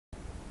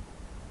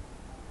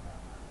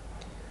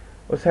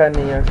What's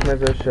happening, Young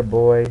Smizzle? It's your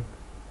boy.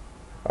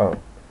 Oh,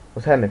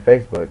 what's happening,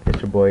 Facebook?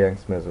 It's your boy, Young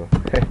Smizzle.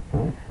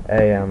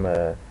 Hey,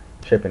 I'm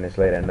tripping this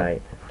late at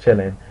night,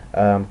 chilling.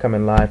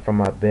 Coming live from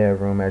my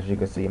bedroom, as you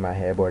can see, my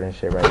headboard and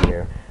shit right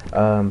here.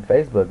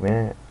 Facebook,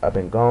 man. I've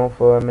been gone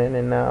for a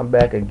minute now. I'm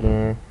back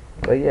again.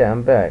 But yeah,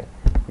 I'm back.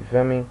 You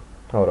feel me?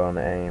 Hold on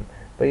to aim.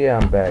 But yeah,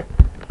 I'm back.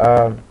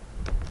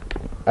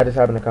 I just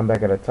happened to come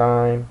back at a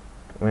time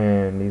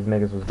when these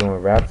niggas was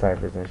doing rap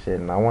ciphers and shit,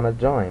 and I want to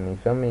join. You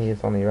feel me?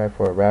 It's only right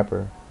for a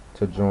rapper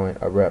to join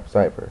a rap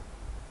cipher.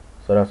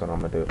 So that's what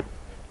I'm gonna do.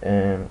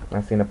 And I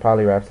seen a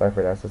poly rap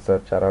cipher. That's what's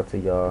up. Shout out to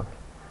y'all.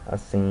 I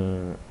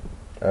seen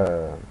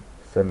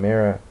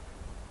Samira,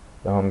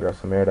 the homegirl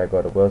Samira that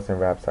go to Wilson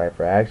rap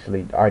cipher. I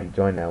actually already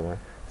joined that one.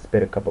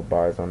 Spit a couple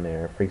bars on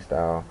there,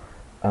 freestyle.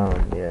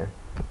 Yeah.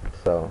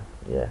 So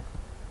yeah,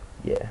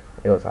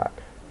 it was hot.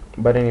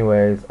 But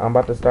anyways, I'm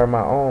about to start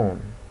my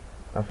own.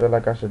 I feel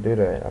like I should do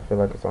that. I feel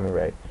like it's only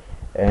right.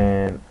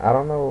 And I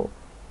don't know.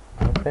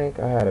 I think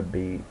I had a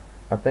beat.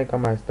 I think I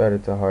might start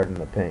it to Harden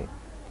the Paint,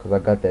 because I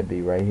got that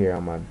beat right here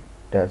on my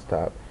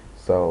desktop.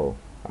 So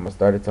I'm going to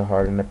start it to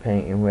Harden the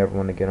Paint, and whoever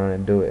want to get on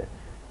and do it,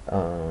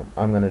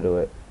 I'm going to do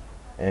it.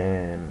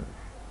 And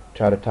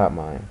try to top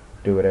mine.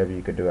 Do whatever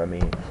you could do. I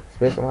mean,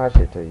 spit some hot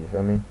shit to you,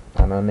 feel me?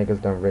 I know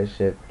niggas done wrote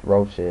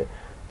shit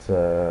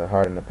to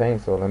Harden the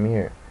Paint, so let me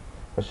hear it.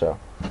 For sure.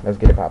 Let's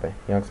get it poppin'.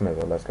 Young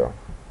Smizzle, let's go.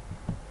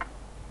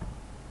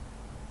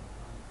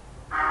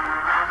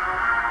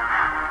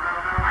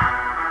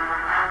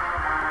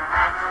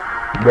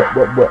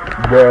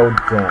 Well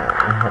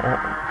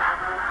done.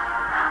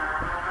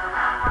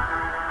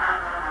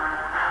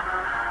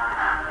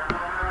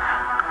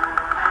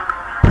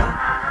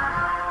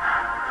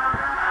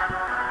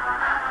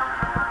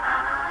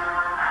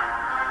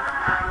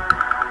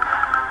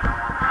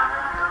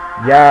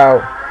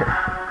 Yo,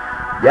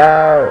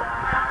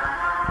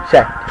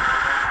 check.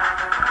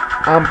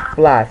 I'm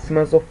fly,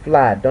 Smizzle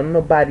fly. Don't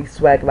nobody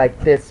swag like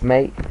this,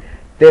 mate.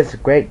 This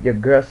great, your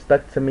girl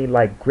stuck to me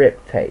like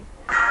grip tape.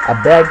 I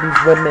bag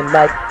these women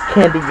like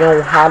candy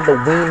on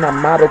Halloween.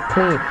 I'm model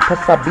clean, plus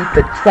I beat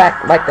the track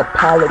like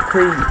Apollo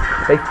Creed.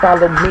 They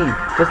follow me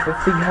just to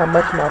see how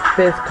much my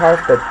fist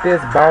cost. But this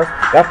boss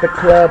got the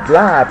club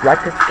live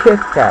like a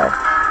kickoff.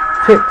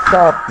 Ticks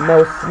off,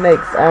 no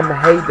snakes, I'm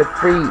hater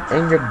free.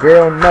 And your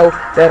girl know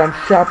that I'm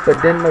sharper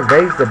than the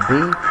razor B.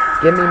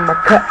 Give me my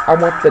cut, I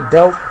want the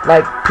dough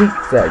like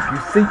pizza. You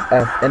see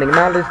us and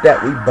acknowledge that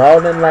we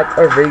ballin' like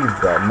a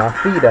razor. My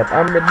feet up,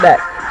 I'm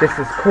relaxed,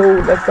 just as cool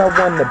as I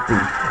wanna be.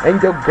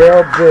 And your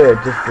girl good,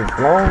 just as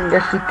long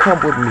as she come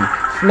with me.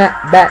 Snap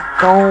back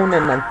on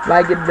and I'm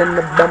flying in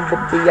the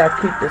bumblebee. I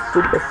keep the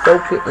super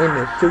soaker in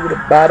and shoot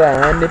about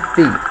 100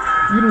 feet.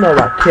 You know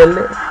I kill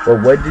it,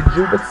 but what did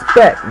you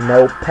expect?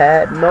 No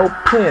pad, no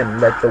pen,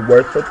 let the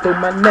words flow through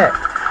my neck.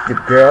 Your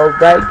girl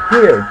right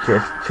here,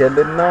 just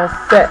chillin' on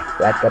set.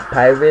 Like a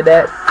pirate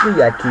at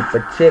sea, I keep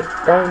a chick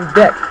on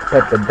deck.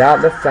 Put the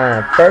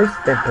 $sign first,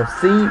 then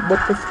proceed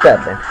with the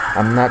spelling.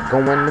 I'm not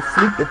going to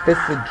sleep if it's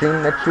a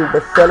dream that you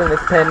were selling.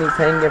 His panties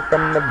hanging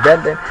from the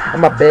railing.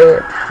 I'm a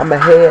bed, I'm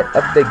ahead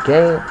of the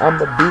game. I'm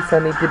a beast,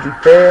 I need to be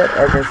fed,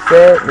 or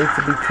instead needs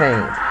to be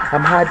tamed.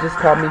 I'm high, just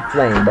call me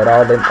Flame, but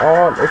all in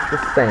all, it's the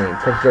same.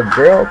 Cause your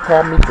girl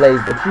call me Blaze,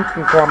 but you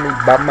can call me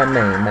by my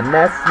name, and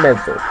that's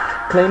Smizzle.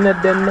 Cleaner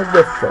than the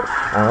whistle.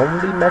 I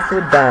only mess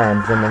with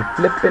dimes, and I'm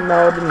flipping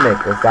all the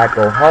nickels. I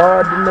go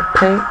hard in the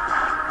paint,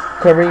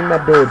 Kareem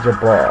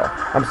Abdul-Jabbar.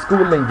 I'm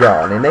schooling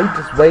y'all, and they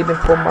just waiting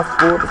for my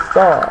school to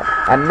start.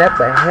 I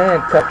never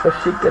handcuff her,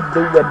 she could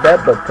do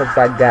whatever, cause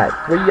I got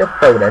 3 or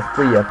 4, that's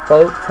 3 or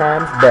 4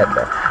 times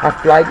better. I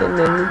fly in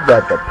any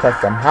weather, plus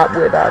I'm hot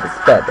without a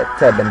stutter.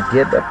 Tell them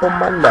get up on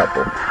my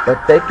level, but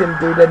they can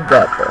do the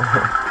double.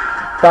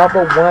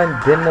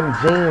 501 denim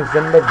jeans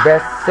and the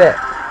rest set.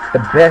 The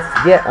best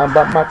yet, I'm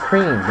about my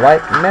cream like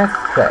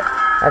Nesquik.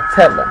 I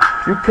tell them,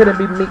 you couldn't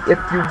be me if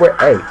you were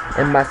A.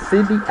 In my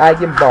city, I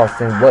am boss,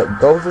 and what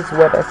goes is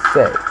what I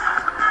say.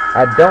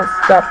 I don't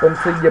stop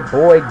until your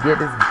boy get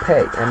his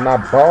pay, and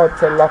I ball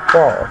till I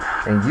fall,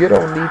 and you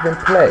don't even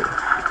play.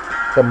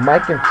 The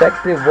mic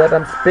infected, what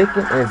I'm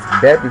speaking is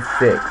very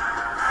sick.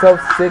 So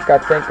sick,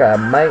 I think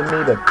I might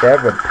need a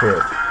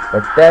therapist.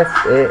 But that's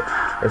it,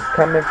 it's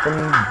coming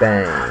from the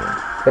bang,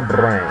 the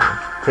brain.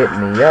 Hit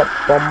me up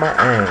on my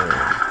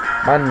aim.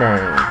 My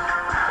name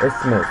is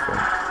Smizzle.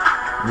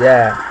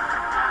 Yeah,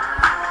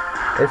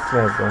 it's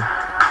Smizzle.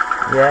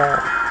 Yeah.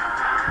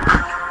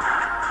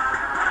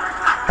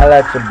 I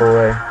like your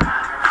boy.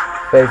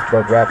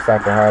 Facebook Rap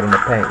Cypher Harden the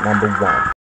Paint #1.